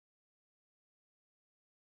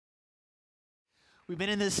We've been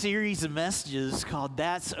in this series of messages called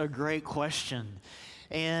That's a Great Question.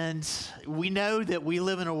 And we know that we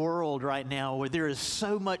live in a world right now where there is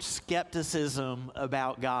so much skepticism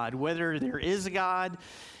about God, whether there is a God,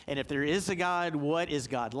 and if there is a God, what is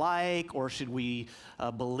God like? Or should we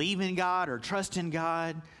believe in God or trust in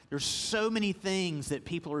God? There's so many things that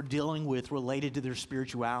people are dealing with related to their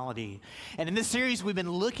spirituality. And in this series, we've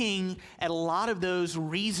been looking at a lot of those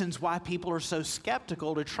reasons why people are so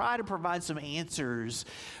skeptical to try to provide some answers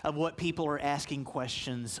of what people are asking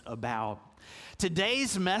questions about.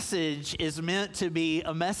 Today's message is meant to be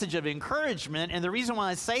a message of encouragement, and the reason why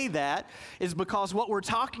I say that is because what we're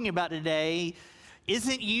talking about today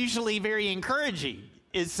isn't usually very encouraging.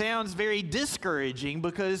 It sounds very discouraging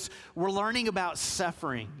because we're learning about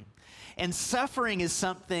suffering. And suffering is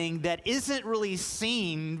something that isn't really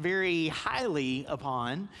seen very highly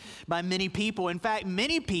upon by many people. In fact,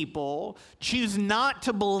 many people choose not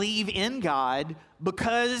to believe in God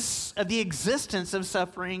because of the existence of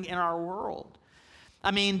suffering in our world.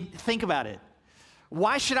 I mean, think about it.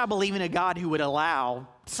 Why should I believe in a God who would allow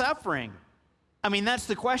suffering? I mean, that's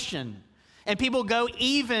the question. And people go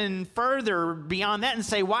even further beyond that and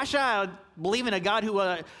say, why should I believe in a God who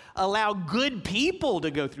will allow good people to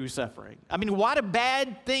go through suffering? I mean, why do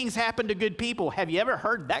bad things happen to good people? Have you ever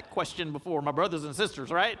heard that question before, my brothers and sisters,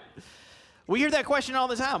 right? We hear that question all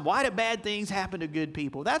the time. Why do bad things happen to good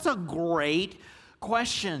people? That's a great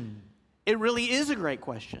question. It really is a great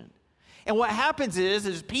question. And what happens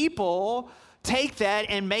is people take that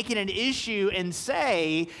and make it an issue and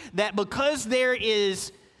say that because there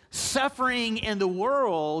is suffering in the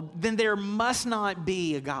world, then there must not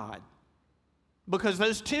be a God. Because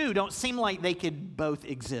those two don't seem like they could both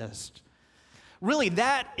exist. Really,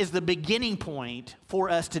 that is the beginning point for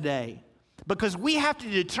us today. Because we have to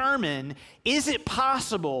determine, is it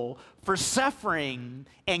possible for suffering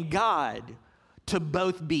and God to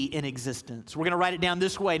both be in existence? We're going to write it down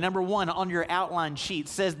this way. Number one, on your outline sheet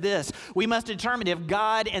says this: we must determine if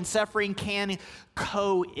God and suffering can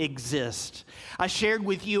coexist. I shared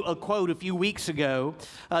with you a quote a few weeks ago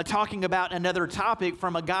talking about another topic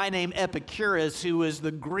from a guy named Epicurus, who was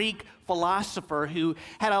the Greek philosopher who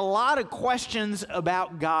had a lot of questions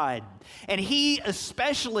about God. And he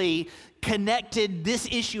especially connected this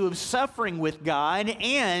issue of suffering with God,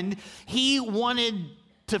 and he wanted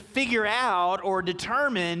to figure out or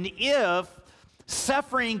determine if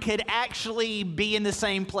suffering could actually be in the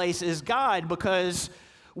same place as God, because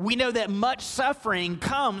we know that much suffering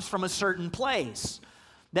comes from a certain place,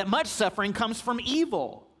 that much suffering comes from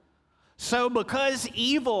evil. So because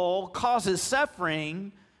evil causes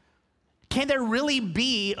suffering, can there really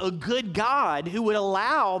be a good God who would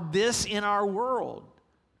allow this in our world?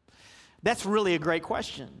 That's really a great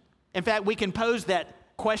question. In fact, we can pose that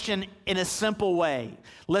question in a simple way.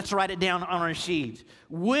 Let's write it down on our sheet.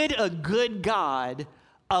 Would a good God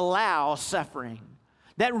allow suffering?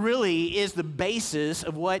 That really is the basis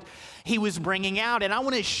of what he was bringing out. And I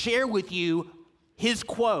want to share with you his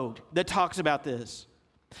quote that talks about this.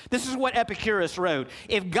 This is what Epicurus wrote: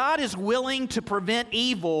 if God is willing to prevent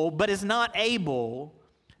evil but is not able,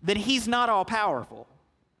 then he's not all powerful.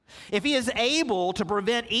 If he is able to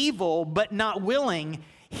prevent evil but not willing,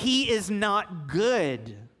 he is not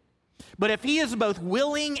good. But if he is both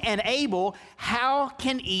willing and able, how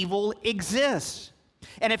can evil exist?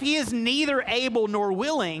 And if he is neither able nor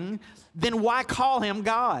willing, then why call him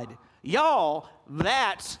God? Y'all,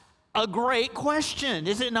 that's a great question,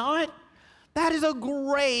 is it not? That is a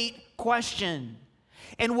great question.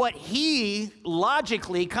 And what he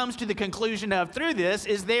logically comes to the conclusion of through this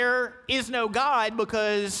is there is no God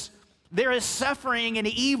because there is suffering and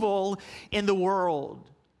evil in the world.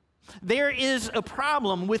 There is a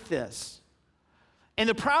problem with this. And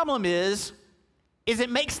the problem is it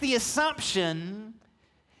makes the assumption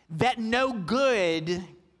that no good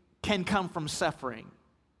can come from suffering.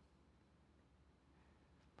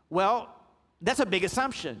 Well, that's a big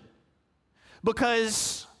assumption.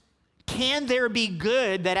 Because can there be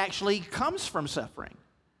good that actually comes from suffering?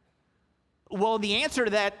 Well, the answer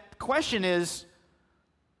to that question is,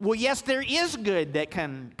 well, yes, there is good that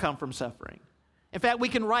can come from suffering. In fact, we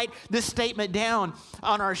can write this statement down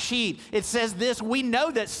on our sheet. It says this: we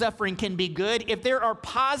know that suffering can be good if there are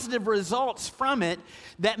positive results from it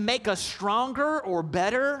that make us stronger or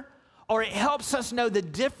better, or it helps us know the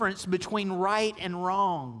difference between right and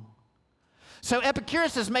wrong. So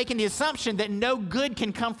Epicurus is making the assumption that no good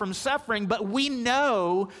can come from suffering, but we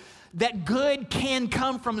know that good can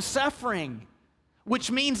come from suffering,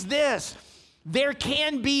 which means this: there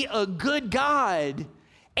can be a good God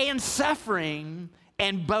and suffering,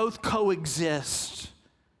 and both coexist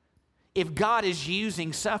if God is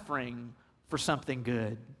using suffering for something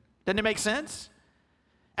good. Doesn't it make sense?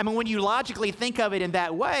 I mean, when you logically think of it in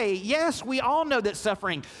that way, yes, we all know that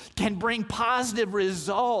suffering can bring positive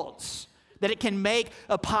results, that it can make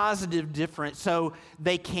a positive difference, so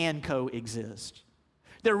they can coexist.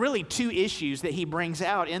 There are really two issues that he brings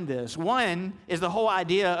out in this. One is the whole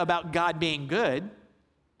idea about God being good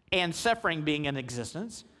and suffering being in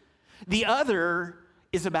existence. The other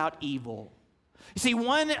is about evil. You see,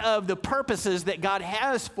 one of the purposes that God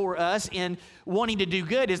has for us in wanting to do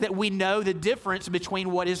good is that we know the difference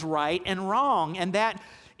between what is right and wrong. And that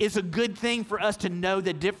is a good thing for us to know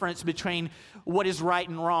the difference between what is right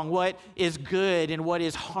and wrong, what is good and what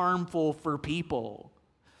is harmful for people.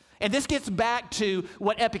 And this gets back to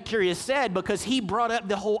what Epicurus said, because he brought up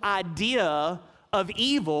the whole idea of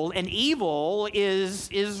evil, and evil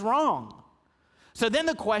is wrong. So then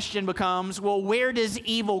the question becomes, well, where does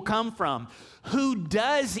evil come from? Who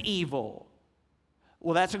does evil?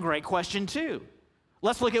 Well, that's a great question too.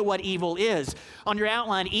 Let's look at what evil is. On your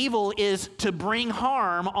outline, evil is to bring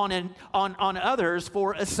harm on others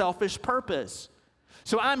for a selfish purpose.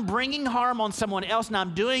 So I'm bringing harm on someone else, and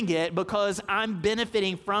I'm doing it because I'm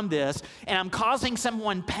benefiting from this, and I'm causing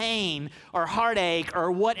someone pain or heartache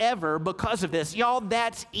or whatever because of this. Y'all,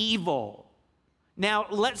 that's evil. Now,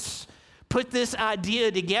 let's put this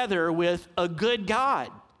idea together with a good God.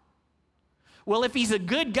 Well, if he's a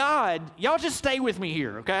good God, y'all just stay with me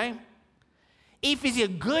here, okay? If he's a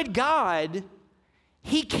good God,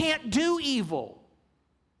 he can't do evil.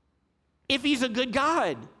 If he's a good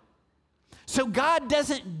God. So God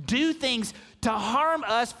doesn't do things to harm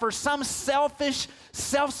us for some selfish,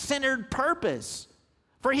 self-centered purpose,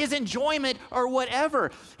 for his enjoyment or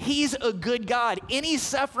whatever. He's a good God. Any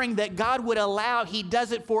suffering that God would allow, he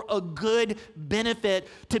does it for a good benefit,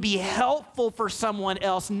 to be helpful for someone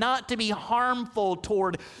else, not to be harmful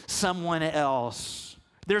toward someone else.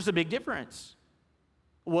 There's a big difference.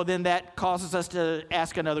 Well, then that causes us to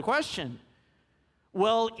ask another question.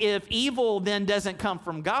 Well, if evil then doesn't come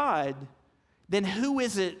from God, then who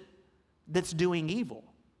is it that's doing evil?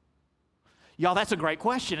 Y'all, that's a great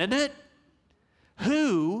question, isn't it?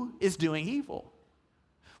 Who is doing evil?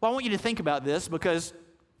 Well, I want you to think about this, because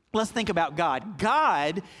let's think about God.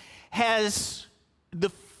 God has the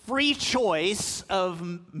free choice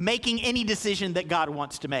of making any decision that God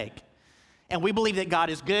wants to make. And we believe that God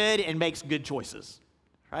is good and makes good choices,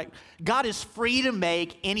 right? God is free to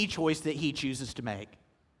make any choice that he chooses to make.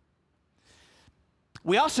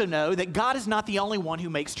 We also know that God is not the only one who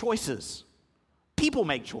makes choices. People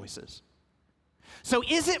make choices. So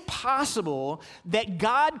is it possible that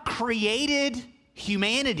God created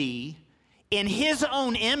humanity in his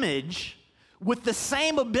own image with the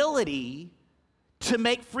same ability to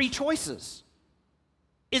make free choices?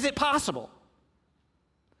 Is it possible?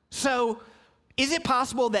 So is it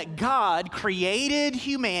possible that God created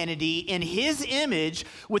humanity in his image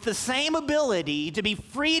with the same ability to be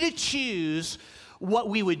free to choose what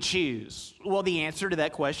we would choose? Well, the answer to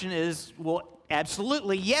that question is, well,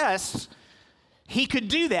 absolutely, yes. He could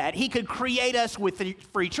do that. He could create us with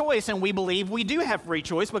free choice, and we believe we do have free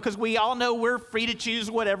choice because we all know we're free to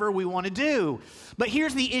choose whatever we want to do. But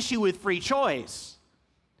here's the issue with free choice.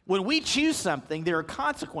 When we choose something, there are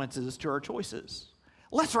consequences to our choices.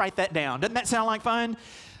 Let's write that down. Doesn't that sound like fun?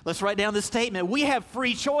 Let's write down this statement. We have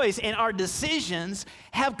free choice, and our decisions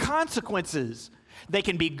have consequences. They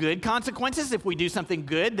can be good consequences if we do something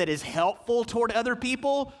good that is helpful toward other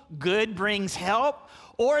people. Good brings help.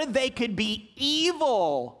 Or they could be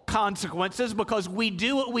evil consequences because we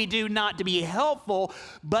do what we do not to be helpful,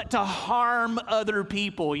 but to harm other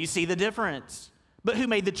people. You see the difference? But who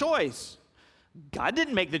made the choice? God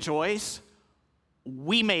didn't make the choice.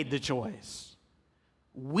 We made the choice.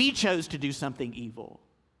 We chose to do something evil.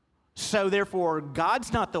 So therefore,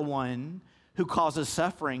 God's not the one who causes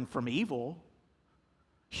suffering from evil.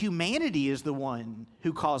 Humanity is the one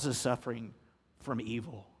who causes suffering from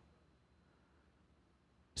evil.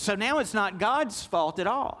 So now it's not God's fault at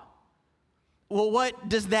all. Well, what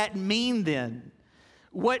does that mean then?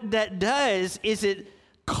 What that does is it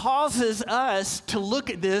causes us to look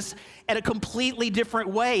at this at a completely different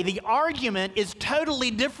way. The argument is totally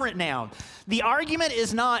different now. The argument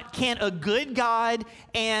is not, can a good God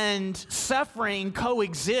and suffering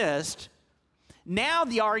coexist? Now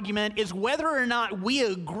the argument is whether or not we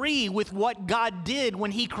agree with what God did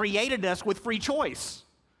when he created us with free choice.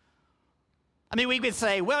 I mean, we could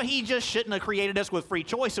say, well, he just shouldn't have created us with free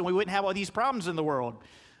choice and we wouldn't have all these problems in the world.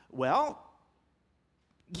 Well,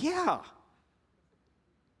 yeah.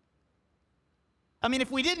 I mean, if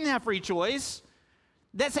we didn't have free choice,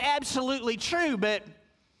 that's absolutely true, but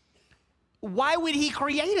why would he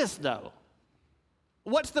create us, though?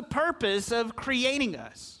 What's the purpose of creating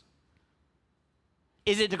us?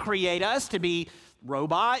 Is it to create us to be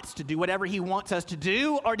robots, to do whatever he wants us to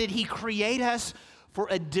do, or did he create us for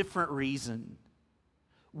a different reason?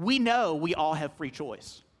 We know we all have free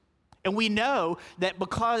choice. And we know that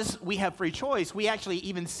because we have free choice, we actually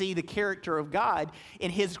even see the character of God in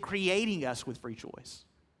his creating us with free choice.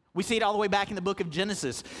 We see it all the way back in the book of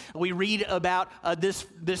Genesis. We read about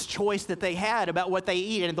this choice that they had about what they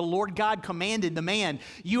eat. And the Lord God commanded the man,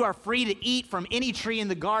 "You are free to eat from any tree in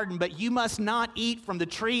the garden, but you must not eat from the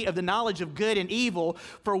tree of the knowledge of good and evil,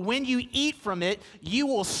 for when you eat from it, you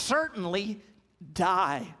will certainly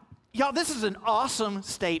die." Y'all, this is an awesome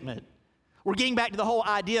statement. We're getting back to the whole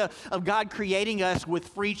idea of God creating us with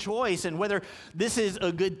free choice, and whether this is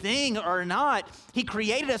a good thing or not, he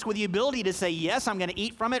created us with the ability to say, yes, I'm going to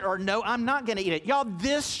eat from it, or no, I'm not going to eat it. Y'all,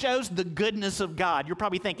 this shows the goodness of God. You're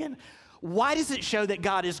probably thinking, why does it show that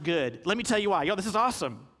God is good? Let me tell you why. Y'all, this is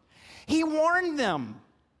awesome. He warned them.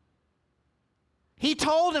 He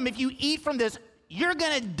told them, if you eat from this, you're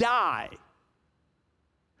going to die.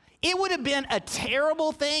 It would have been a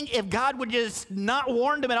terrible thing if God would just not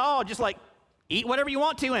warn them at all, just like, eat whatever you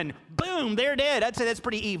want to, and boom, they're dead. I'd say that's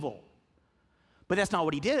pretty evil. But that's not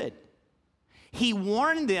what he did. He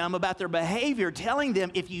warned them about their behavior, telling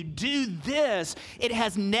them, if you do this, it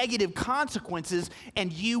has negative consequences,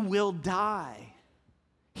 and you will die.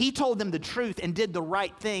 He told them the truth and did the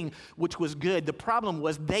right thing, which was good. The problem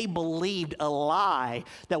was they believed a lie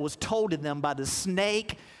that was told to them by the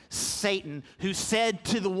snake, Satan, who said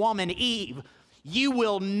to the woman, Eve, "You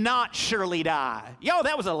will not surely die." Yo,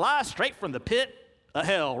 that was a lie straight from the pit of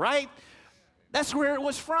hell, right? That's where it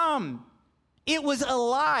was from. It was a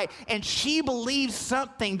lie. And she believed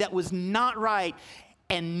something that was not right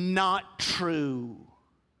and not true.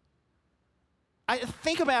 I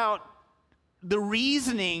think about the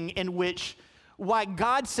reasoning in which why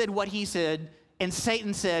God said what he said and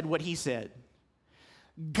Satan said what he said.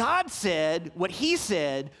 God said what he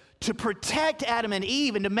said to protect Adam and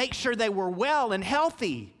Eve and to make sure they were well and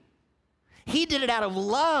healthy. He did it out of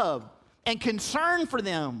love and concern for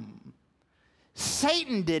them.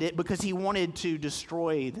 Satan did it because he wanted to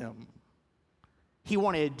destroy them. He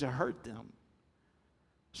wanted to hurt them.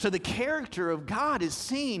 So the character of God is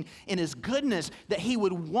seen in his goodness, that he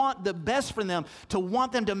would want the best for them, to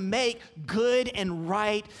want them to make good and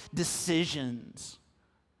right decisions.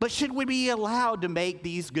 But should we be allowed to make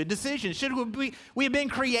these good decisions? Should we have been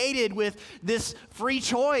created with this free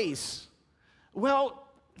choice? Well,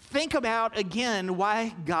 think about, again,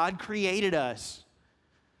 why God created us.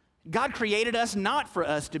 God created us not for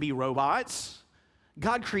us to be robots.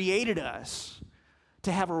 God created us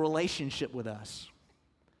to have a relationship with us.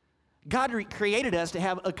 God created us to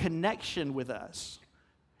have a connection with us,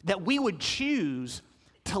 that we would choose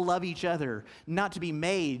to love each other, not to be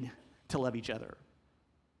made to love each other.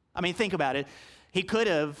 I mean, think about it. He could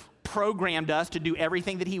have programmed us to do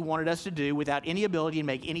everything that he wanted us to do without any ability to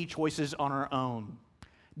make any choices on our own.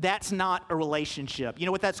 That's not a relationship. You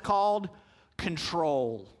know what that's called?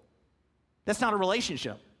 Control. That's not a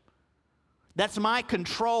relationship. That's my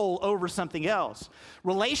control over something else.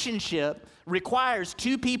 Relationship requires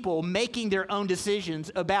two people making their own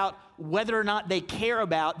decisions about whether or not they care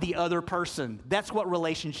about the other person. That's what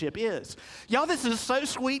relationship is. Y'all, this is so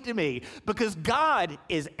sweet to me because God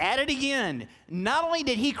is at it again. Not only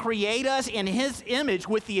did he create us in his image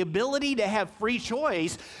with the ability to have free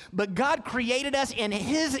choice, but God created us in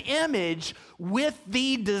his image with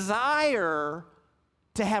the desire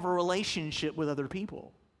to have a relationship with other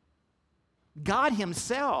people. God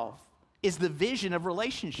himself is the vision of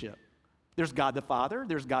relationship. There's God the Father,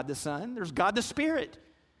 there's God the Son, there's God the Spirit.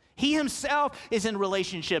 He himself is in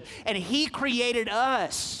relationship, and he created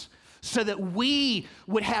us so that we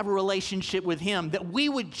would have a relationship with him, that we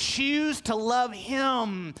would choose to love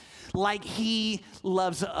him like he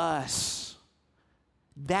loves us.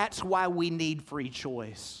 That's why we need free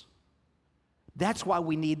choice. That's why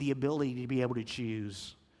we need the ability to be able to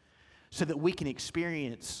choose, so that we can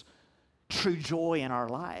experience true joy in our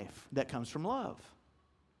life that comes from love.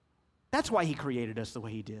 That's why he created us the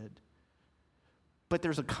way he did. But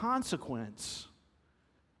there's a consequence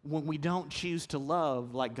when we don't choose to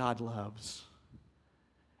love like God loves.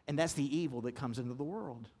 And that's the evil that comes into the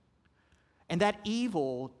world. And that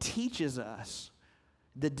evil teaches us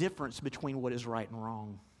the difference between what is right and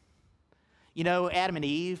wrong. You know, Adam and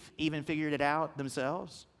Eve even figured it out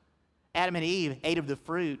themselves. Adam and Eve ate of the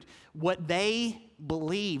fruit. What they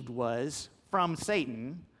believed was, from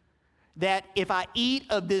Satan, that if I eat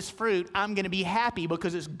of this fruit, I'm going to be happy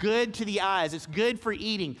because it's good to the eyes. It's good for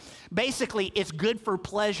eating. Basically, it's good for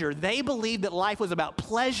pleasure. They believed that life was about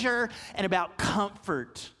pleasure and about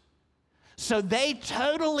comfort. So they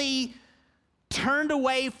totally turned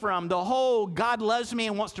away from the whole God loves me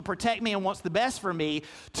and wants to protect me and wants the best for me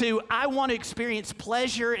to I want to experience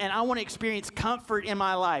pleasure and I want to experience comfort in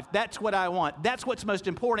my life. That's what I want. That's what's most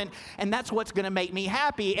important, and that's what's going to make me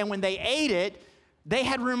happy. And when they ate it, they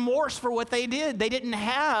had remorse for what they did. They didn't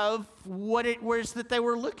have what it was that they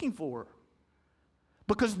were looking for,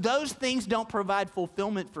 because those things don't provide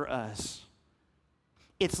fulfillment for us.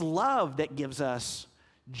 It's love that gives us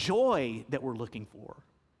joy that we're looking for.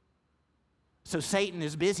 So Satan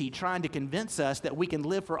is busy trying to convince us that we can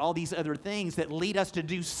live for all these other things that lead us to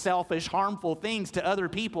do selfish, harmful things to other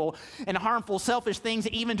people, and harmful, selfish things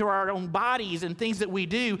even to our own bodies, and things that we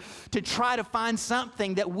do to try to find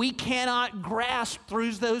something that we cannot grasp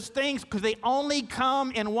through those things, because they only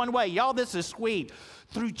come in one way. Y'all, this is sweet.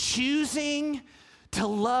 Through choosing to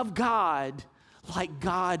love God like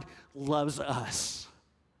God loves us.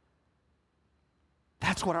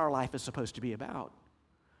 That's what our life is supposed to be about.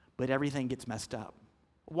 But everything gets messed up.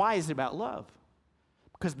 Why is it about love?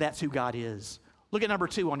 Because that's who God is. Look at number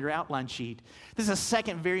 2 on your outline sheet. This is a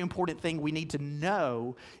second very important thing we need to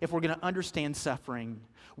know if we're going to understand suffering.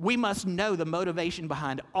 We must know the motivation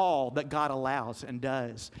behind all that God allows and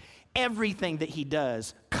does. Everything that he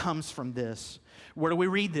does comes from this. Where do we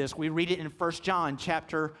read this? We read it in 1 John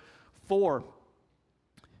chapter 4.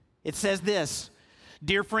 It says this,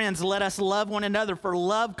 "Dear friends, let us love one another, for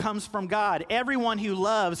love comes from God. Everyone who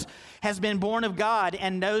loves has been born of God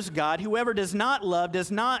and knows God. Whoever does not love does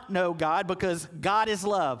not know God, because God is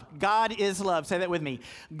love." God is love. Say that with me.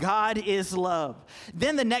 God is love.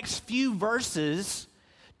 Then the next few verses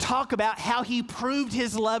talk about how he proved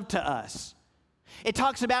his love to us. It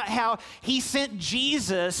talks about how he sent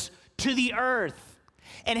Jesus to the earth,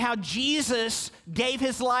 and how Jesus gave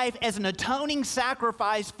his life as an atoning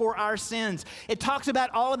sacrifice for our sins. It talks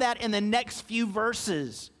about all of that in the next few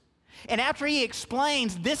verses. And after he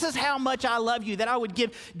explains, this is how much I love you, that I would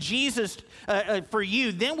give Jesus for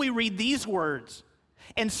you, then we read these words.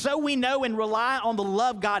 "And so we know and rely on the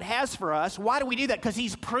love God has for us." Why do we do that? Because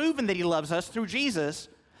he's proven that he loves us through Jesus.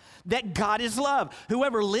 That God is love.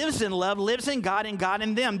 Whoever lives in love lives in God and God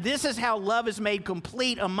in them. This is how love is made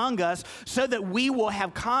complete among us, so that we will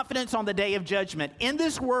have confidence on the day of judgment. In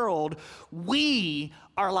this world, we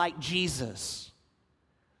are like Jesus.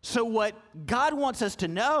 So what God wants us to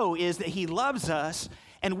know is that he loves us,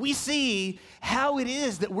 and we see how it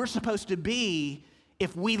is that we're supposed to be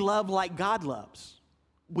if we love like God loves.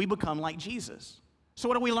 We become like Jesus. So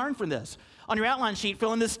what do we learn from this? On your outline sheet,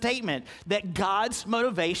 fill in this statement that God's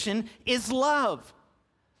motivation is love.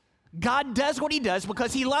 God does what he does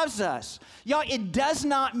because he loves us. Y'all, it does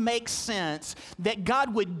not make sense that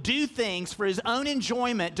God would do things for his own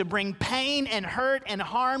enjoyment to bring pain and hurt and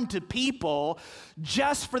harm to people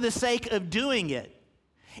just for the sake of doing it.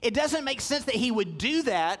 It doesn't make sense that he would do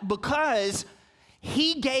that because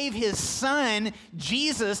he gave his son,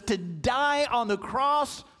 Jesus, to die on the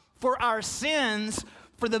cross for our sins,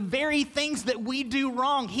 for the very things that we do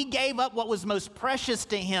wrong. He gave up what was most precious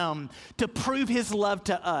to him to prove his love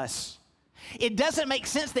to us. It doesn't make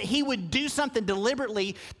sense that he would do something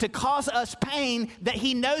deliberately to cause us pain that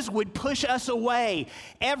he knows would push us away.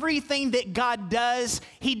 Everything that God does,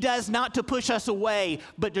 he does not to push us away,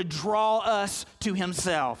 but to draw us to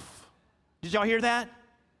himself. Did y'all hear that?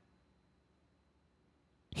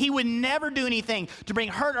 He would never do anything to bring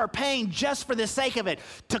hurt or pain just for the sake of it,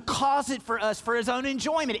 to cause it for us, for his own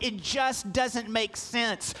enjoyment. It just doesn't make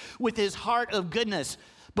sense with his heart of goodness,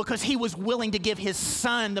 because he was willing to give his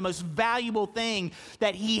son the most valuable thing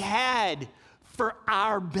that he had for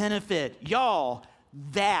our benefit. Y'all,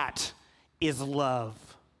 that is love.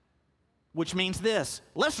 Which means this.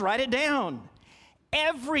 Let's write it down.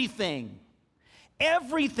 Everything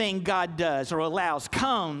God does or allows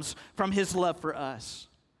comes from his love for us.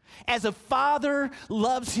 As a father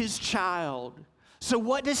loves his child, so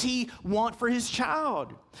what does he want for his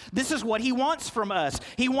child? This is what he wants from us.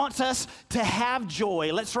 He wants us to have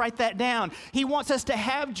joy. Let's write that down. He wants us to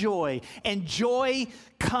have joy, and joy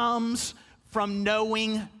comes from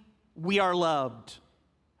knowing we are loved.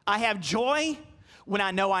 I have joy when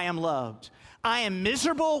I know I am loved. I am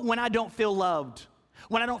miserable when I don't feel loved.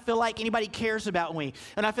 When I don't feel like anybody cares about me,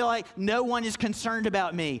 and I feel like no one is concerned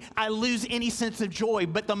about me. I lose any sense of joy.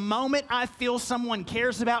 But the moment I feel someone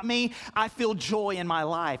cares about me, I feel joy in my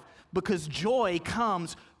life, because joy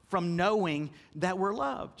comes from knowing that we're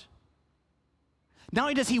loved. Not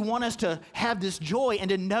only does he want us to have this joy and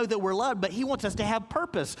to know that we're loved, but he wants us to have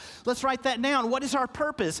purpose. Let's write that down. What is our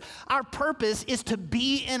purpose? Our purpose is to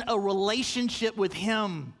be in a relationship with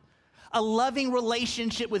him, a loving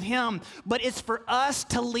relationship with him. But it's for us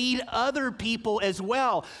to lead other people as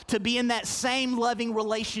well, to be in that same loving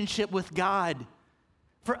relationship with God.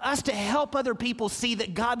 For us to help other people see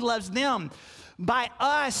that God loves them by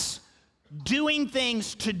us doing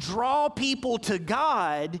things to draw people to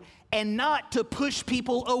God and not to push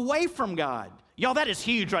people away from God. Y'all, that is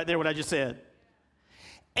huge right there, what I just said.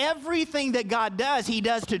 Everything that God does, he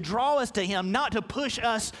does to draw us to him, not to push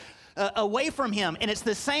us away from him. And it's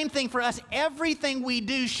the same thing for us. Everything we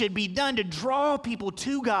do should be done to draw people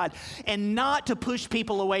to God and not to push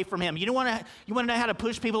people away from him. You want to know how to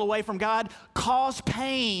push people away from God? Cause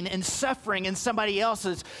pain and suffering in somebody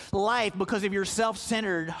else's life because of your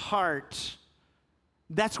self-centered heart.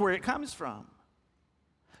 That's where it comes from.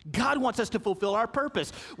 God wants us to fulfill our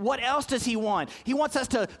purpose. What else does he want? He wants us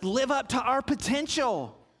to live up to our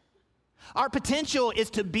potential. Our potential is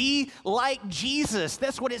to be like Jesus.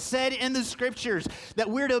 That's what it said in the scriptures, that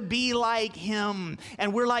we're to be like him.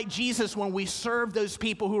 And we're like Jesus when we serve those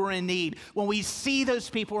people who are in need, when we see those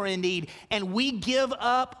people who are in need, and we give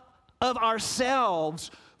up of ourselves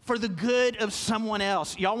for the good of someone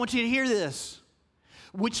else. Y'all, want you to hear this,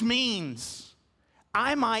 which means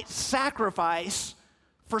I might sacrifice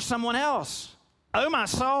for someone else. Oh, my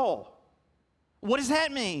soul. What does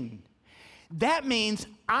that mean? That means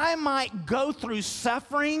I might go through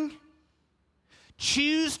suffering,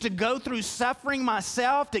 choose to go through suffering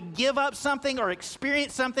myself, to give up something or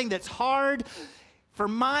experience something that's hard for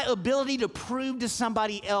my ability to prove to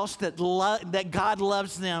somebody else that God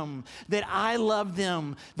loves them, that I love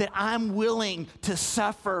them, that I'm willing to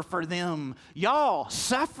suffer for them. Y'all,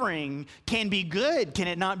 suffering can be good, can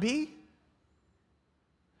it not be?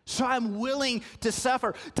 So I'm willing to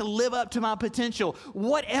suffer, to live up to my potential.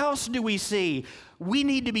 What else do we see? We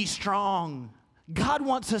need to be strong. God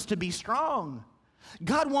wants us to be strong.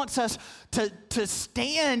 God wants us to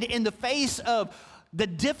stand in the face of the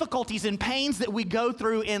difficulties and pains that we go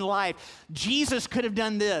through in life. Jesus could have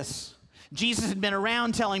done this. Jesus had been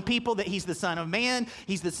around telling people that he's the Son of Man,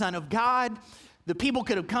 he's the Son of God. The people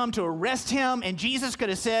could have come to arrest him, and Jesus could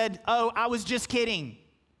have said, "Oh, I was just kidding.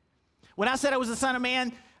 When I said I was the Son of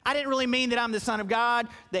Man, I didn't really mean that I'm the Son of God,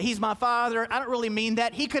 that he's my Father. I don't really mean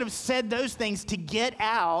that." He could have said those things to get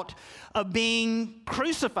out of being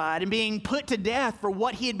crucified and being put to death for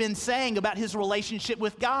what he had been saying about his relationship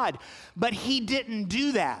with God. But he didn't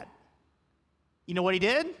do that. You know what he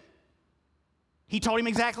did? He told him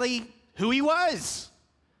exactly who he was.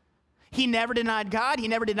 He never denied God. He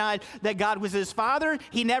never denied that God was his Father.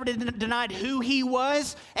 He never denied who he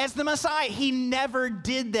was as the Messiah. He never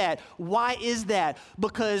did that. Why is that?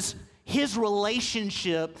 Because his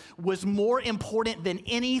relationship was more important than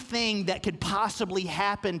anything that could possibly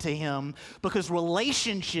happen to him, because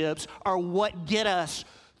relationships are what get us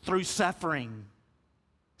through suffering.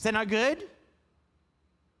 Is that not good?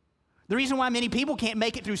 The reason why many people can't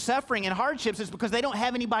make it through suffering and hardships is because they don't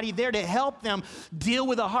have anybody there to help them deal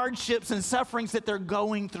with the hardships and sufferings that they're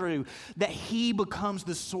going through, that he becomes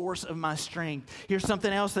the source of my strength. Here's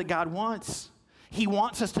something else that God wants. He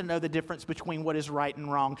wants us to know the difference between what is right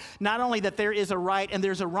and wrong. Not only that there is a right and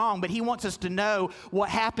there's a wrong, but he wants us to know what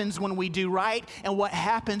happens when we do right and what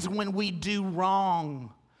happens when we do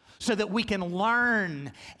wrong, so that we can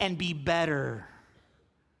learn and be better,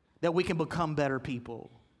 that we can become better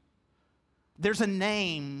people. There's a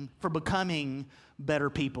name for becoming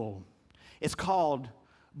better people. It's called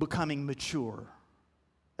becoming mature.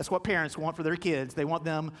 That's what parents want for their kids. They want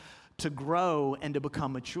them to grow and to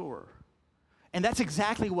become mature. And that's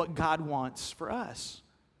exactly what God wants for us.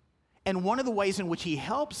 And one of the ways in which he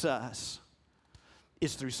helps us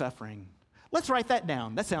is through suffering. Let's write that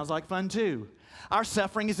down. That sounds like fun too. Our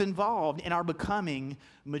suffering is involved in our becoming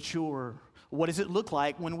mature. What does it look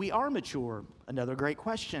like when we are mature? Another great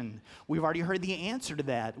question. We've already heard the answer to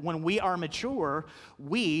that. When we are mature,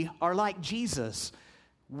 we are like Jesus.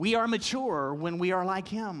 We are mature when we are like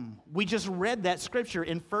him. We just read that scripture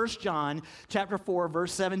in 1 John chapter 4,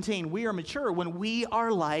 verse 17. We are mature when we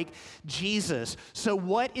are like Jesus. So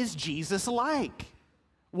what is Jesus like?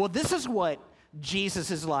 Well, this is what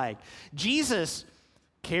Jesus is like. Jesus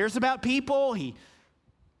cares about people. He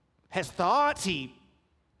has thoughts. He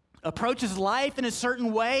approaches life in a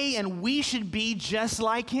certain way, and we should be just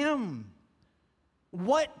like him.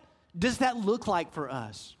 What does that look like for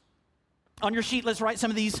us? On your sheet, let's write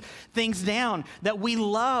some of these things down. That we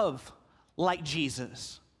love like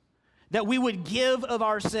Jesus. that we would give of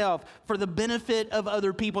ourselves for the benefit of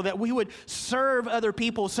other people, that we would serve other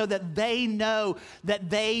people so that they know that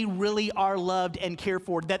they really are loved and cared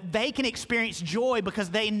for, that they can experience joy because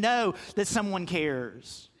they know that someone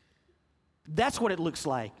cares. That's what it looks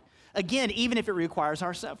like. Again, even if it requires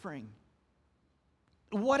our suffering.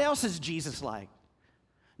 What else is Jesus like?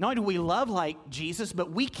 Not only do we love like Jesus,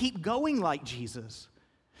 but we keep going like Jesus.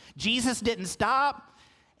 Jesus didn't stop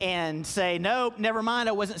and say, nope, never mind,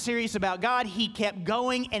 I wasn't serious about God. He kept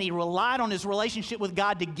going, and he relied on his relationship with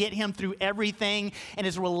God to get him through everything, and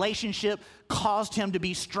his relationship caused him to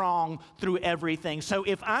be strong through everything. So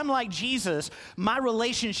if I'm like Jesus, my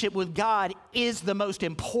relationship with God is the most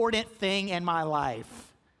important thing in my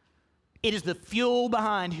life. It is the fuel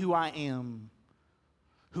behind who I am.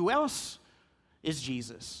 Who else is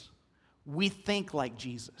Jesus? We think like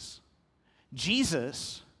Jesus.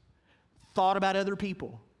 Jesus thought about other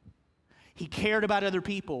people. He cared about other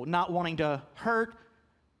people, not wanting to hurt,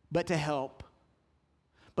 but to help.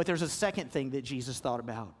 But there's a second thing that Jesus thought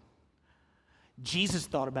about. Jesus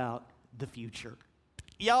thought about the future.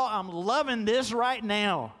 Y'all, I'm loving this right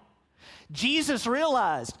now. Jesus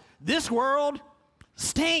realized this world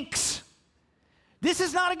stinks. This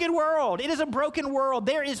is not a good world. It is a broken world.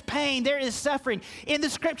 There is pain. There is suffering. In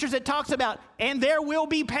the scriptures, it talks about, and there will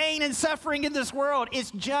be pain and suffering in this world.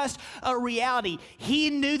 It's just a reality.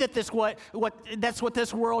 He knew that that's what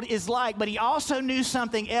this world is like, but he also knew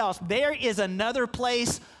something else. There is another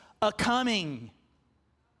place a-coming.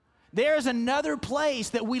 There is another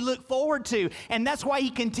place that we look forward to, and that's why he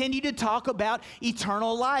continued to talk about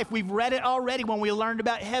eternal life. We've read it already when we learned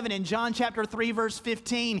about heaven in John chapter 3, verse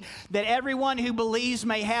 15, that everyone who believes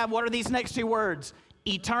may have, what are these next two words?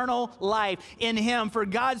 Eternal life in him. For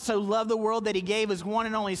God so loved the world that he gave his one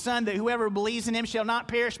and only Son, that whoever believes in him shall not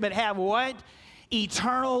perish, but have what?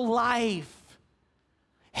 Eternal life.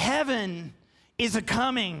 Heaven is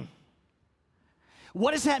a-coming.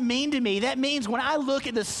 What does that mean to me? That means when I look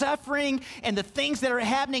at the suffering and the things that are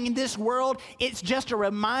happening in this world, it's just a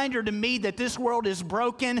reminder to me that this world is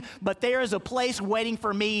broken, but there is a place waiting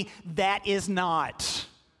for me that is not.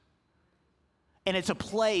 And it's a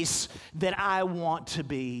place that I want to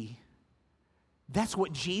be. That's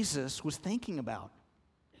what Jesus was thinking about.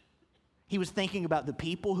 He was thinking about the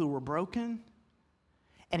people who were broken,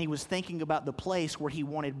 and he was thinking about the place where he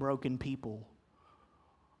wanted broken people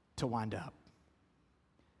to wind up.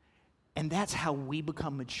 And that's how we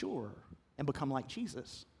become mature and become like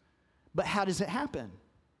Jesus. But how does it happen?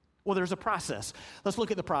 Well, there's a process. Let's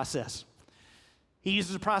look at the process. He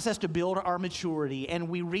uses a process to build our maturity, and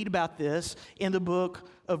we read about this in the book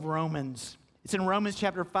of Romans. It's in Romans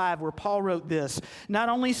chapter 5 where Paul wrote this. Not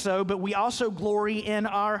only so, but we also glory in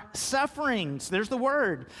our sufferings. There's the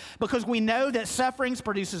word. Because we know that sufferings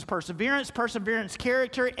produces perseverance, perseverance,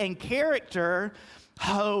 character, and character,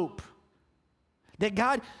 hope. That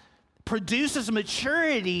God produces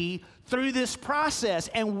maturity through this process.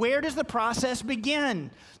 And where does the process begin?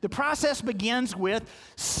 The process begins with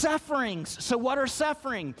sufferings. So what are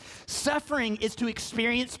suffering? Suffering is to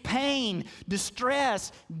experience pain,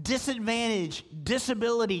 distress, disadvantage,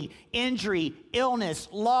 disability, injury, illness,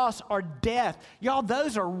 loss, or death. Y'all,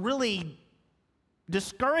 those are really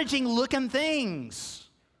discouraging looking things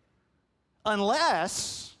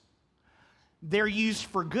unless they're used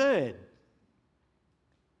for good.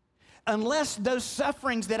 Unless those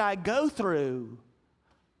sufferings that I go through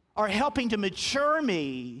are helping to mature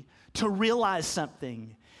me to realize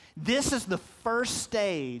something. This is the first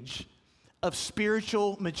stage of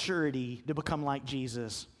spiritual maturity to become like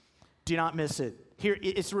Jesus. Do not miss it. Here,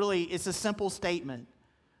 it's a simple statement,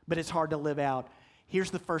 but it's hard to live out. Here's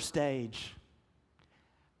the first stage.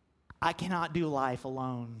 I cannot do life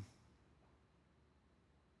alone.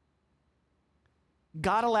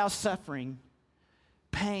 God allows suffering,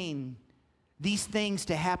 pain, these things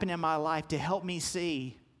to happen in my life to help me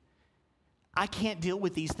see I can't deal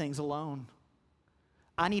with these things alone.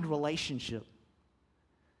 I need relationship.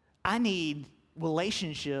 I need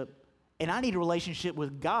relationship, and I need a relationship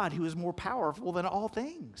with God who is more powerful than all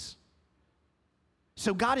things.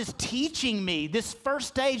 So God is teaching me this first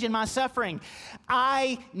stage in my suffering.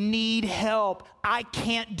 I need help. I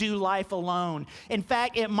can't do life alone. In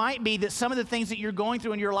fact, it might be that some of the things that you're going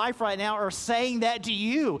through in your life right now are saying that to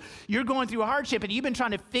you. You're going through hardship and you've been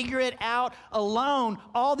trying to figure it out alone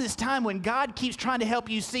all this time when God keeps trying to help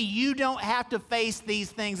you see you don't have to face these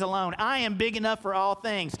things alone. I am big enough for all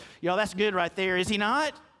things. Y'all, that's good right there, is he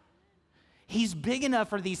not? He's big enough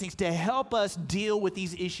for these things to help us deal with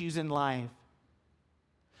these issues in life.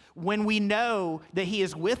 When we know that he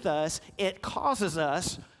is with us, it causes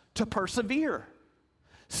us to persevere.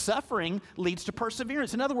 Suffering leads to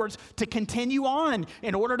perseverance. In other words, to continue on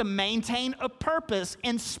in order to maintain a purpose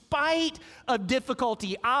in spite of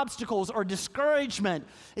difficulty, obstacles, or discouragement.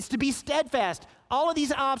 It's to be steadfast. All of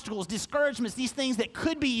these obstacles, discouragements, these things that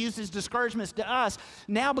could be used as discouragements to us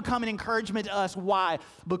now become an encouragement to us. Why?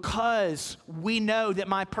 Because we know that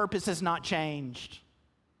my purpose has not changed.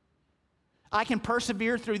 I can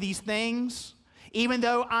persevere through these things even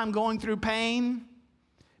though I'm going through pain.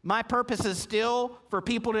 My purpose is still for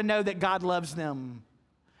people to know that God loves them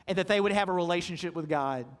and that they would have a relationship with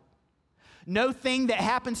God. No thing that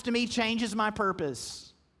happens to me changes my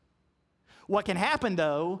purpose. What can happen,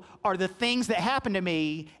 though, are the things that happen to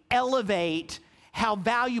me elevate how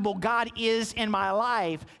valuable God is in my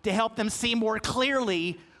life to help them see more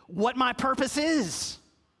clearly what my purpose is.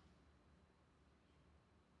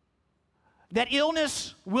 That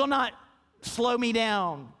illness will not slow me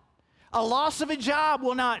down. A loss of a job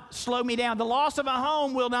will not slow me down. The loss of a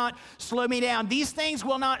home will not slow me down. These things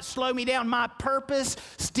will not slow me down. My purpose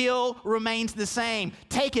still remains the same.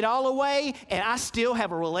 Take it all away, and I still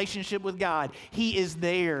have a relationship with God. He is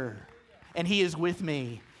there, and He is with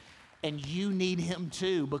me. And you need Him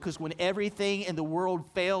too, because when everything in the world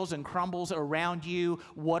fails and crumbles around you,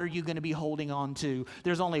 what are you going to be holding on to?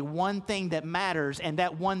 There's only one thing that matters, and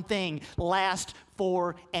that one thing lasts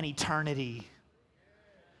for an eternity.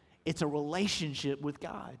 It's a relationship with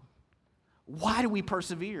God. Why do we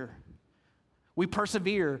persevere? We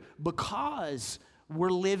persevere because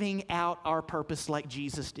we're living out our purpose like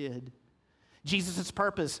Jesus did. Jesus'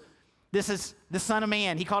 purpose, this is the Son of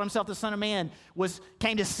Man. He called Himself the Son of Man,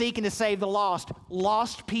 came to seek and to save the lost.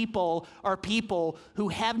 Lost people are people who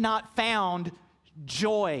have not found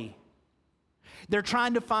joy. They're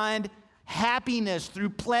trying to find happiness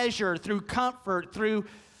through pleasure, through comfort, through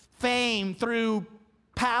fame, through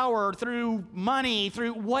power, through money,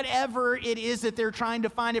 through whatever it is that they're trying to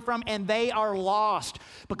find it from, and they are lost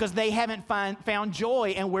because they haven't found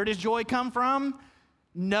joy. And where does joy come from?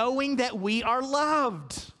 Knowing that we are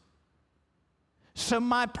loved. So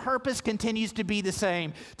my purpose continues to be the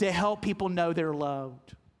same, to help people know they're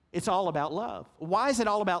loved. It's all about love. Why is it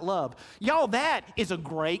all about love? Y'all, that is a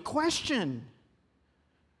great question.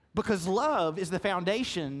 Because love is the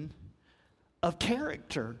foundation of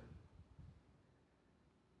character.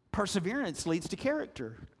 Perseverance leads to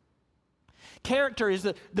character. Character is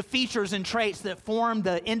the features and traits that form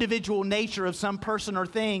the individual nature of some person or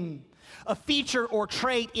thing. A feature or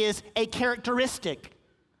trait is a characteristic.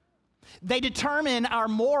 They determine our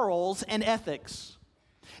morals and ethics.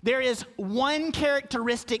 There is one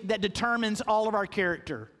characteristic that determines all of our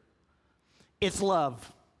character. It's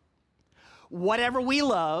love. Whatever we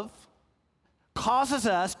love causes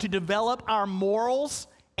us to develop our morals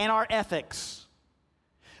and our ethics.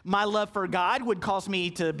 My love for God would cause me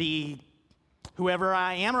to be whoever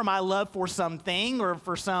I am, or my love for something or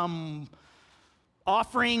for some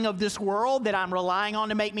offering of this world that I'm relying on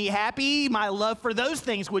to make me happy, my love for those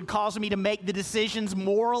things would cause me to make the decisions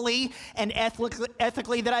morally and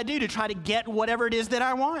ethically that I do to try to get whatever it is that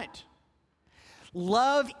I want.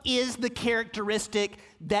 Love is the characteristic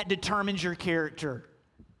that determines your character.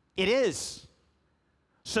 It is.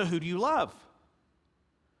 So who do you love?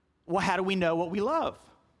 Well, how do we know what we love?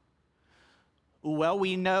 Well,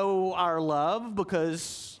 we know our love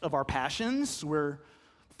because of our passions. We're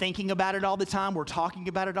thinking about it all the time. We're talking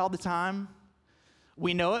about it all the time.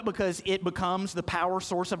 We know it because it becomes the power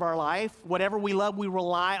source of our life. Whatever we love, we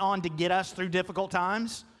rely on to get us through difficult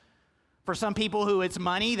times. For some people who it's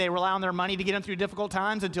money, they rely on their money to get them through difficult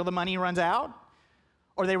times until the money runs out.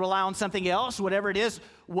 Or they rely on something else, whatever it is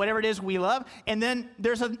we love. And then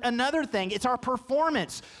there's another thing. It's our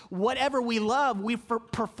performance. Whatever we love, we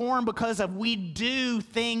perform because we do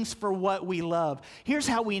things for what we love. Here's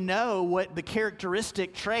how we know what the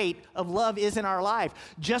characteristic trait of love is in our life.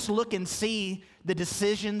 Just look and see the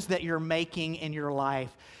decisions that you're making in your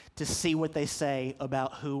life to see what they say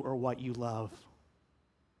about who or what you love.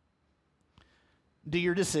 Do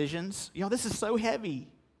your decisions? Y'all, this is so heavy.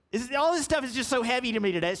 All this stuff is just so heavy to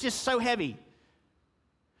me today. It's just so heavy.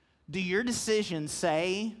 Do your decisions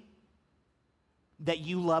say that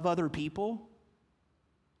you love other people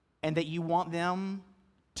and that you want them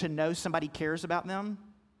to know somebody cares about them?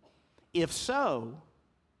 If so,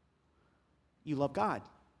 you love God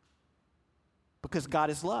because God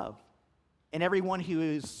is love. And everyone who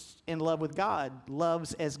is in love with God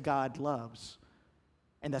loves as God loves.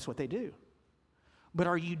 And that's what they do. But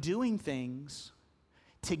are you doing things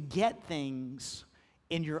to get things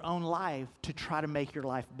in your own life to try to make your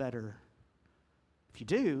life better? If you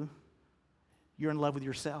do, you're in love with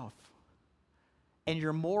yourself. And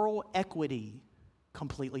your moral equity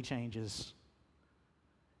completely changes.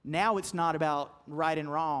 Now it's not about right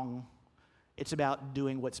and wrong. It's about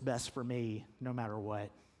doing what's best for me, no matter what.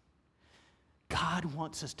 God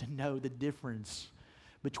wants us to know the difference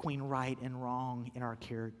between right and wrong in our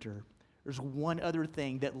character. There's one other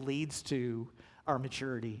thing that leads to our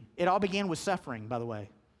maturity. It all began with suffering, by the way.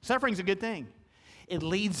 Suffering's a good thing. It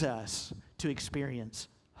leads us to experience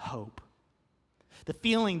hope. The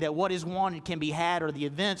feeling that what is wanted can be had, or the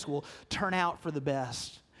events will turn out for the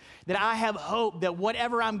best. That I have hope that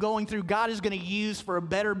whatever I'm going through, God is going to use for a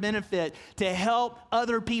better benefit to help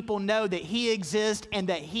other people know that He exists and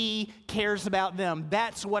that He cares about them.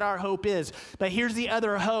 That's what our hope is. But here's the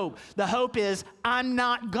other hope. The hope is I'm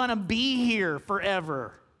not going to be here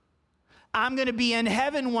forever. I'm going to be in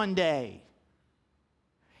heaven one day.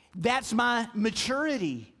 That's my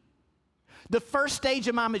maturity. The first stage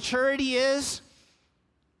of my maturity is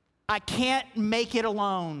I can't make it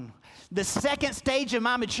alone. The second stage of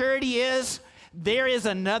my maturity is there is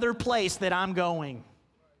another place that I'm going.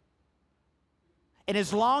 And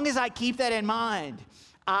as long as I keep that in mind,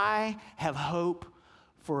 I have hope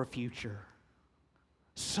for a future.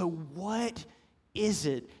 So what is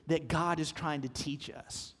it that God is trying to teach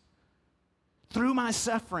us? Through my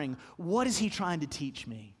suffering, what is He trying to teach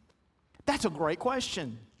me? That's a great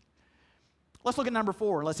question. Let's look at number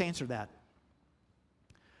 4 and let's answer that.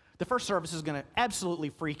 The first service is going to absolutely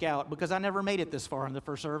freak out because I never made it this far in the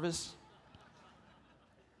first service.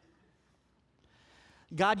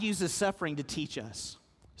 God uses suffering to teach us.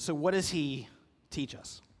 So what does He teach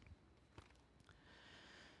us?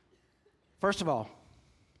 First of all,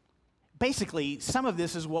 basically, some of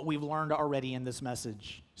this is what we've learned already in this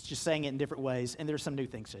message. It's just saying it in different ways, and there's some new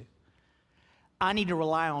things too. I need to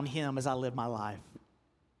rely on Him as I live my life.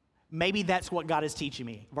 Maybe that's what God is teaching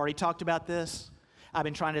me. I've already talked about this. I've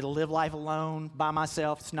been trying to live life alone, by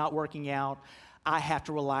myself. It's not working out. I have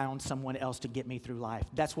to rely on someone else to get me through life.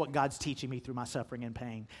 That's what God's teaching me through my suffering and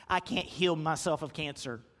pain. I can't heal myself of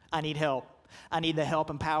cancer. I need help. I need the help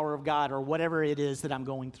and power of God or whatever it is that I'm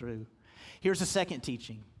going through. Here's the second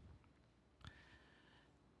teaching.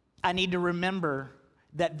 I need to remember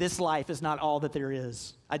that this life is not all that there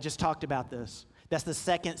is. I just talked about this. That's the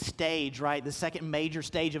second stage, right? The second major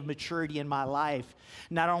stage of maturity in my life.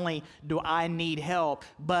 Not only do I need help,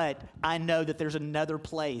 but I know that there's another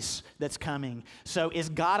place that's coming. So is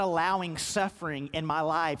God allowing suffering in my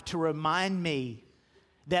life to remind me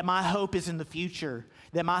that my hope is in the future,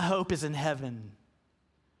 that my hope is in heaven?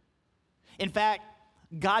 In fact,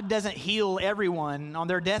 God doesn't heal everyone on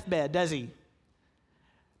their deathbed, does He?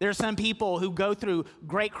 There are some people who go through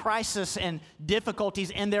great crisis and difficulties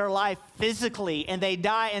in their life physically, and they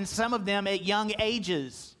die, and some of them at young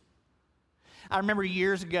ages. I remember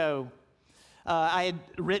years ago, I had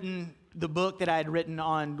written the book that I had written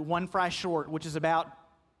on One Fry Short, which is about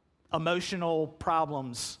emotional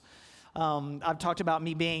problems. I've talked about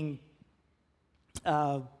me being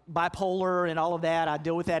bipolar and all of that. I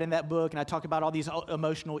deal with that in that book, and I talk about all these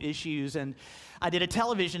emotional issues. And I did a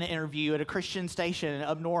television interview at a Christian station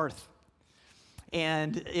up north,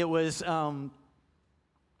 and it was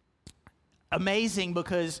amazing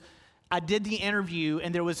because I did the interview,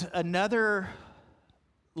 and there was another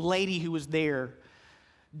lady who was there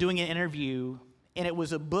doing an interview, and it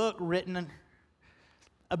was a book written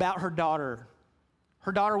about her daughter.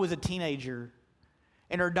 Her daughter was a teenager,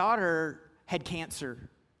 and her daughter had cancer.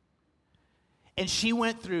 And she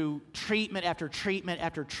went through treatment after treatment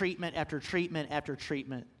after treatment after treatment after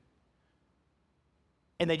treatment.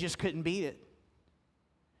 And they just couldn't beat it.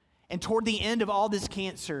 And toward the end of all this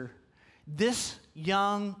cancer, this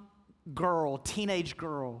young girl, teenage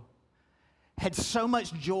girl, had so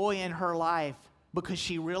much joy in her life because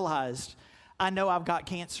she realized, I know I've got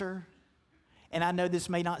cancer, and I know this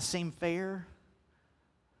may not seem fair,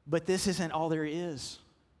 but this isn't all there is.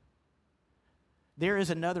 There is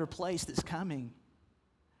another place that's coming.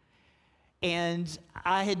 And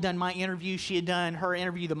I had done my interview. She had done her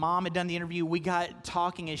interview. The mom had done the interview. We got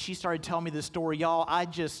talking, and she started telling me the story. Y'all,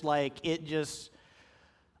 it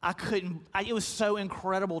was so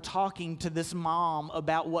incredible talking to this mom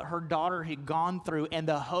about what her daughter had gone through and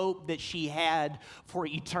the hope that she had for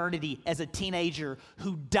eternity as a teenager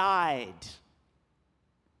who died.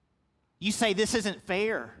 You say this isn't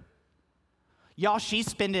fair. Y'all, she's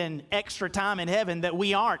spending extra time in heaven that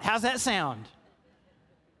we aren't. How's that sound?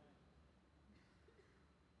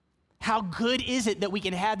 How good is it that we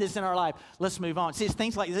can have this in our life? Let's move on. See, it's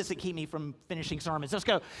things like this that keep me from finishing sermons. Let's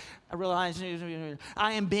go. I realize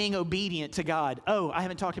I am being obedient to God. Oh, I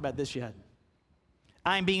haven't talked about this yet.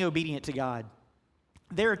 I am being obedient to God.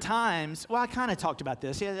 There are times, well, I kind of talked about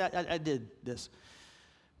this. Yeah, I did this.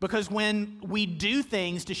 Because when we do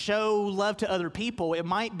things to show love to other people, it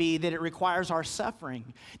might be that it requires our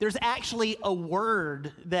suffering. There's actually a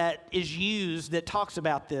word that is used that talks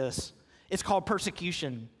about this. It's called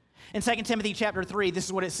persecution. In 2 Timothy chapter 3, this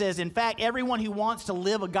is what it says. In fact, everyone who wants to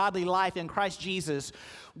live a godly life in Christ Jesus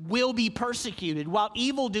will be persecuted, while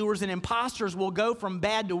evildoers and imposters will go from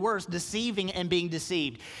bad to worse, deceiving and being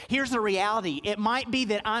deceived. Here's the reality. It might be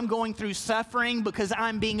that I'm going through suffering because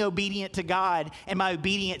I'm being obedient to God, and my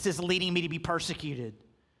obedience is leading me to be persecuted.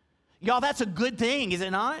 Y'all, that's a good thing, is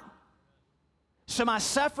it not? So my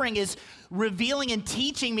suffering is revealing and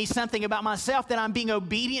teaching me something about myself, that I'm being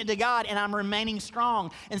obedient to God and I'm remaining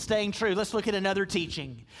strong and staying true. Let's look at another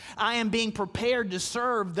teaching. I am being prepared to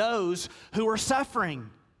serve those who are suffering.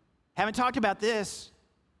 Haven't talked about this.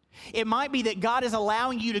 It might be that God is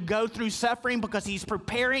allowing you to go through suffering because he's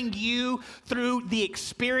preparing you through the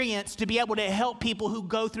experience to be able to help people who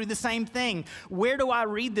go through the same thing. Where do I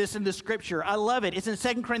read this in the scripture? I love it. It's in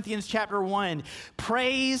 2 Corinthians chapter 1.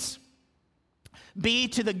 Praise be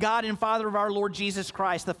to the God and Father of our Lord Jesus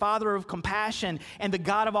Christ, the Father of compassion and the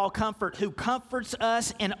God of all comfort, who comforts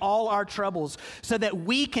us in all our troubles, so that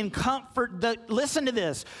we can comfort listen to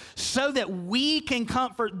this, so that we can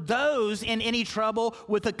comfort those in any trouble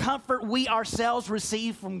with the comfort we ourselves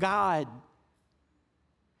receive from God.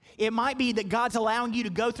 It might be that God's allowing you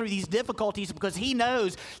to go through these difficulties because he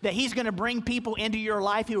knows that he's going to bring people into your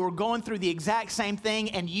life who are going through the exact same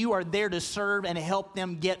thing, and you are there to serve and help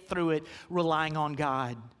them get through it, relying on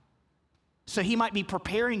God. So he might be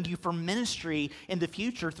preparing you for ministry in the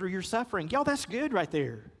future through your suffering. Y'all, that's good right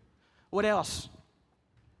there. What else?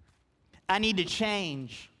 I need to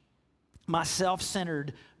change my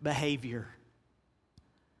self-centered behavior.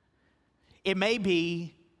 It may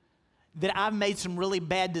be that I've made some really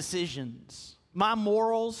bad decisions. My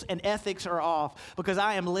morals and ethics are off because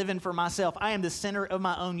I am living for myself. I am the center of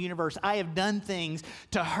my own universe. I have done things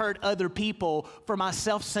to hurt other people for my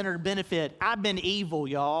self-centered benefit. I've been evil,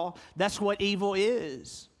 y'all. That's what evil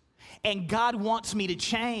is. And God wants me to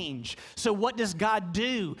change. So what does God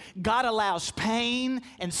do? God allows pain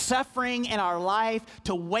and suffering in our life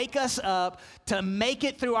to wake us up, to make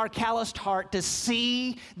it through our calloused heart, to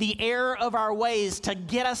see the error of our ways, to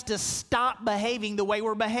get us to stop behaving the way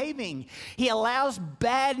we're behaving. He allows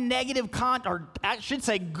good negative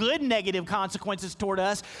consequences toward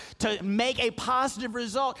us to make a positive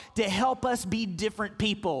result, to help us be different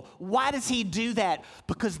people. Why does he do that?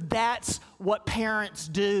 Because that's what parents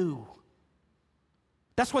do.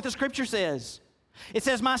 That's what the scripture says. It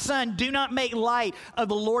says, my son, do not make light of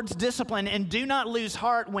the Lord's discipline, and do not lose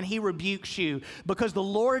heart when he rebukes you, because the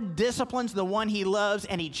Lord disciplines the one he loves,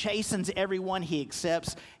 and he chastens everyone he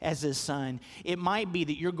accepts as his son. It might be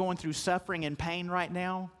that you're going through suffering and pain right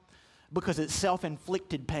now because it's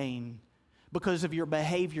self-inflicted pain, because of your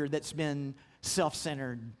behavior that's been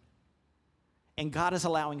self-centered. And God is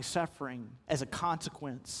allowing suffering as a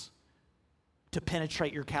consequence to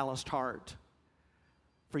penetrate your calloused heart,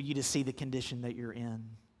 for you to see the condition that you're in.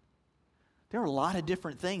 There are a lot of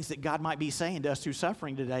different things that God might be saying to us through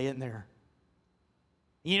suffering today, isn't there?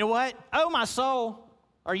 You know what? Oh, my soul,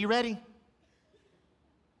 are you ready?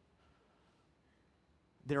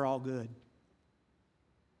 They're all good.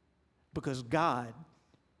 Because God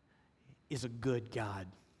is a good God.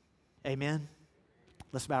 Amen?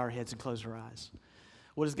 Let's bow our heads and close our eyes.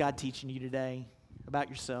 What is God teaching you today about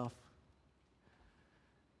yourself?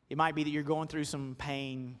 It might be that you're going through some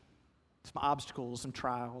pain, some obstacles, some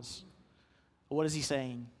trials. What is he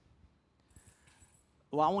saying?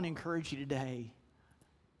 Well, I want to encourage you today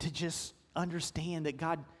to just understand that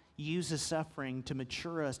God uses suffering to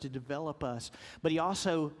mature us, to develop us. But he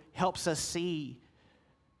also helps us see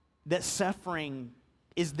that suffering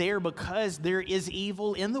is there because there is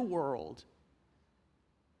evil in the world.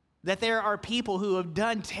 That there are people who have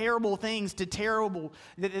done terrible things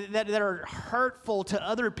that are hurtful to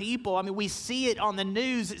other people. I mean, we see it on the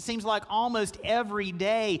news, it seems like almost every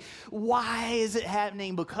day. Why is it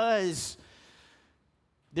happening? Because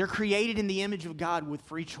they're created in the image of God with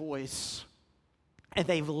free choice, and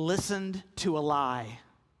they've listened to a lie.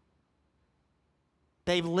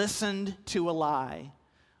 They've listened to a lie,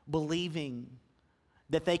 believing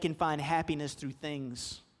that they can find happiness through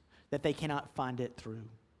things that they cannot find it through.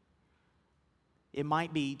 It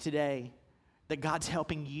might be today that God's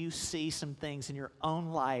helping you see some things in your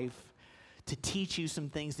own life to teach you some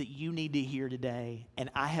things that you need to hear today,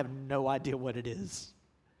 and I have no idea what it is.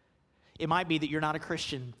 It might be that you're not a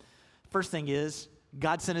Christian. First thing is,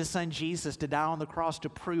 God sent his son Jesus to die on the cross to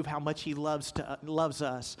prove how much he loves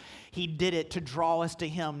us. He did it to draw us to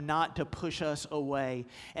him, not to push us away.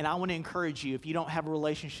 And I want to encourage you, if you don't have a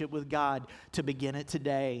relationship with God, to begin it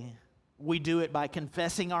today. We do it by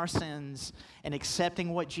confessing our sins and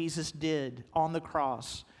accepting what Jesus did on the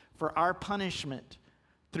cross for our punishment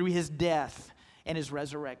through his death and his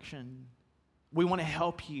resurrection. We want to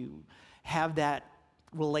help you have that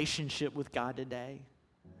relationship with God today.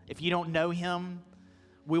 If you don't know him,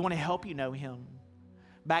 we want to help you know him.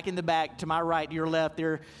 Back in the back, to my right, to your left,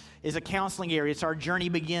 there is a counseling area. It's our Journey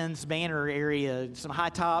Begins banner area. Some high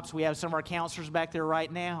tops. We have some of our counselors back there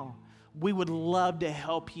right now. We would love to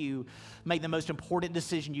help you make the most important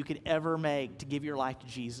decision you could ever make to give your life to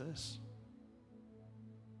Jesus.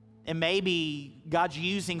 And maybe God's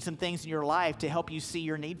using some things in your life to help you see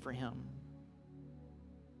your need for him.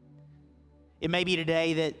 It may be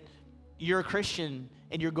today that you're a Christian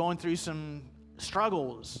and you're going through some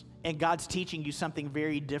struggles and God's teaching you something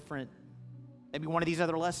very different. Maybe one of these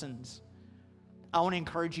other lessons. I want to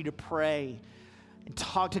encourage you to pray and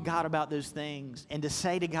talk to God about those things and to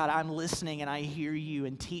say to God, I'm listening and I hear you,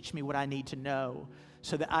 and teach me what I need to know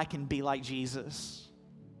so that I can be like Jesus.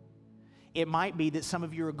 It might be that some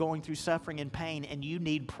of you are going through suffering and pain and you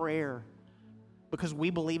need prayer, because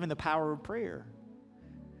we believe in the power of prayer.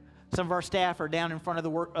 Some of our staff are down in front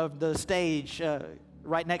of the stage,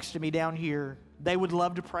 right next to me down here. They would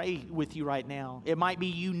love to pray with you right now. It might be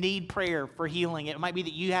you need prayer for healing. It might be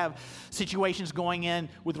that you have situations going in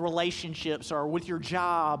with relationships or with your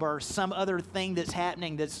job or some other thing that's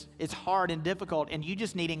happening it's hard and difficult, and you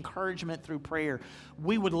just need encouragement through prayer.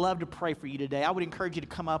 We would love to pray for you today. I would encourage you to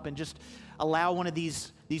come up and just allow one of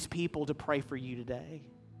these people to pray for you today.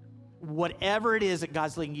 Whatever it is that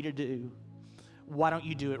God's leading you to do, why don't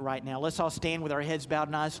you do it right now? Let's all stand with our heads bowed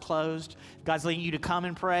and eyes closed. If God's leading you to come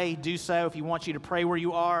and pray, do so. If He wants you to pray where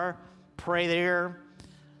you are, pray there.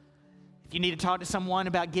 If you need to talk to someone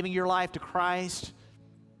about giving your life to Christ,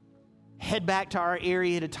 head back to our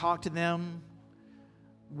area to talk to them.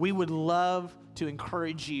 We would love to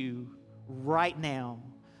encourage you right now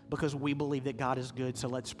because we believe that God is good. So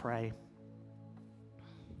let's pray.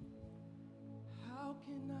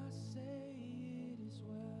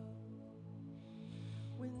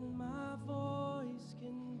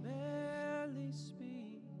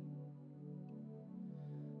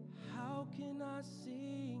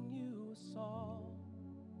 Sing you a song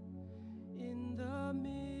in the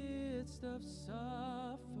midst of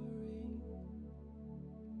suffering.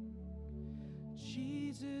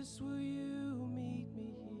 Jesus, will you meet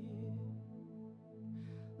me here?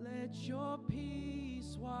 Let your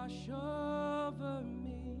peace wash over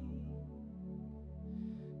me,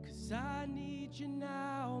 'cause I need you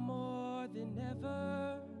now more than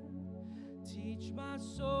ever. Teach my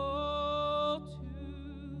soul to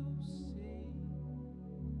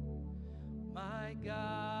my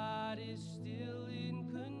God is still in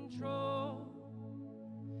control,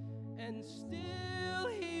 and still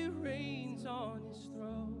He reigns on His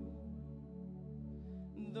throne.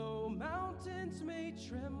 Though mountains may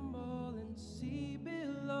tremble and sea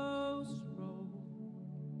billows roll,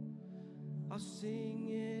 I'll sing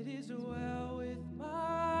it is well with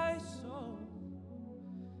my soul.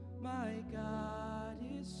 My God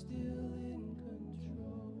is still in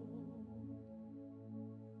control.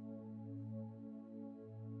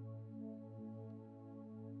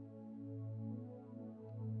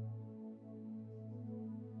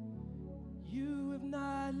 You have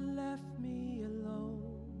not left me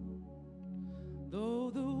alone, though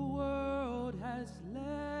the world has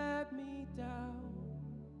let me down.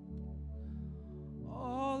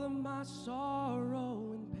 All of my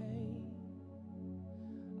sorrow and pain,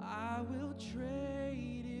 I will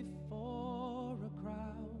trade it for a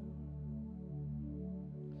crown.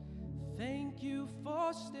 Thank you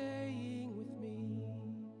for staying with me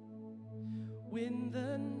when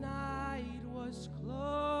the night was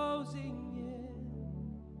closing in.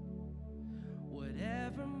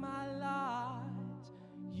 Whatever my lot,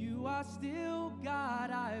 you are still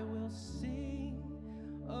God. I will sing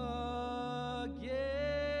again.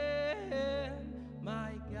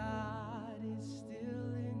 My God is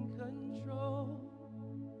still in control,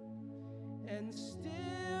 and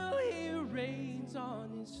still He reigns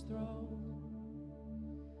on His throne.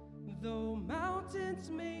 Though mountains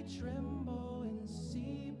may tremble and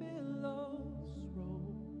sea billows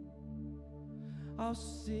roll, I'll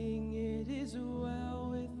sing it is well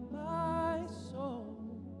with my soul.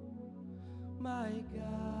 My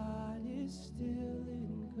God is still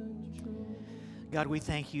in control. God, we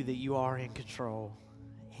thank you that you are in control.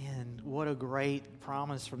 And what a great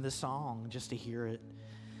promise from this song, just to hear it.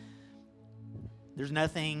 There's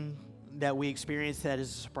nothing that we experience that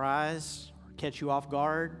is a surprise or catch you off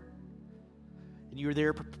guard. And you are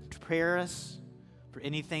there to prepare us for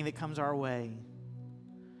anything that comes our way.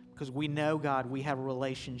 Because we know, God, we have a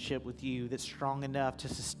relationship with you that's strong enough to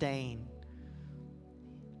sustain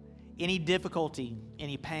any difficulty,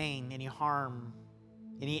 any pain, any harm,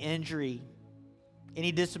 any injury,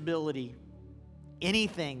 any disability,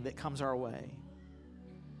 anything that comes our way.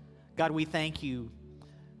 God, we thank you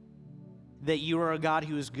that you are a God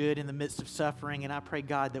who is good in the midst of suffering, and I pray,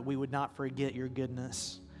 God, that we would not forget your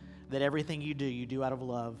goodness, that everything you do out of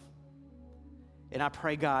love. And I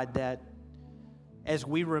pray, God, that as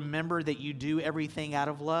we remember that you do everything out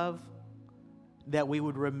of love, that we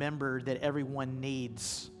would remember that everyone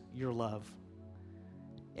needs your love.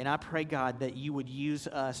 And I pray, God, that you would use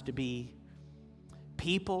us to be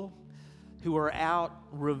people who are out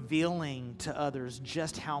revealing to others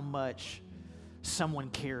just how much someone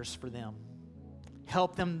cares for them.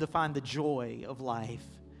 Help them to find the joy of life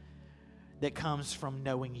that comes from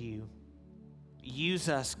knowing you. Use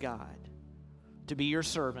us, God, to be your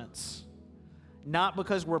servants, not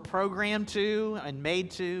because we're programmed to and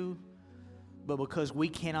made to, but because we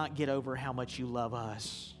cannot get over how much you love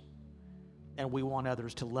us. And we want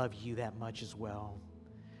others to love you that much as well.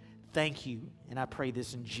 Thank you. And I pray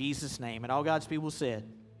this in Jesus' name. And all God's people said,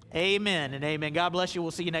 amen and amen. God bless you.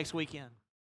 We'll see you next weekend.